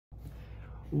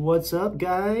What's up,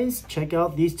 guys? Check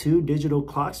out these two digital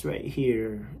clocks right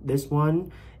here. This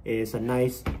one is a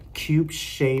nice cube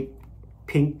shaped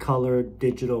pink colored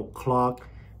digital clock.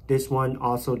 This one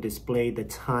also displays the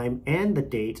time and the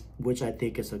date, which I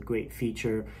think is a great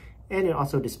feature. And it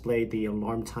also displays the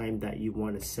alarm time that you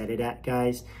want to set it at,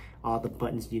 guys. All the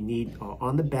buttons you need are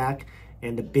on the back,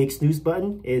 and the big snooze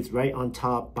button is right on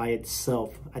top by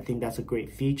itself. I think that's a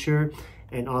great feature.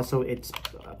 And also it's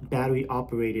battery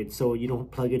operated, so you don't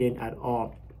plug it in at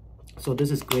all. So this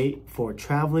is great for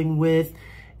traveling with,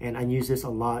 and I use this a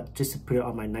lot just to put it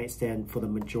on my nightstand for the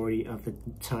majority of the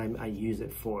time I use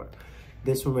it for.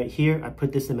 This one right here, I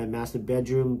put this in my master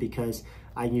bedroom because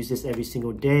I use this every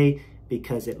single day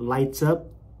because it lights up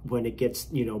when it gets,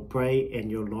 bright and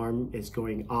your alarm is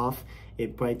going off.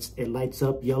 It lights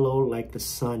up yellow like the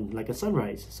sun, like a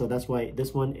sunrise. So that's why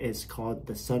this one is called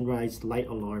the sunrise light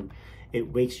alarm.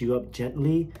 It wakes you up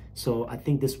gently. So I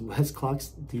think this Westclock's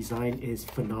design is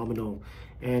phenomenal.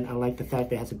 And I like the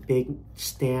fact that it has a big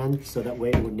stand so that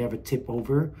way it will never tip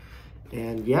over.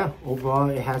 And yeah, overall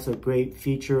it has a great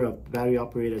feature of battery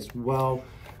operated as well.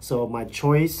 So my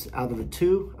choice out of the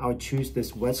two, I would choose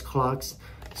this Westclock's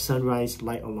sunrise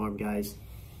light alarm, guys.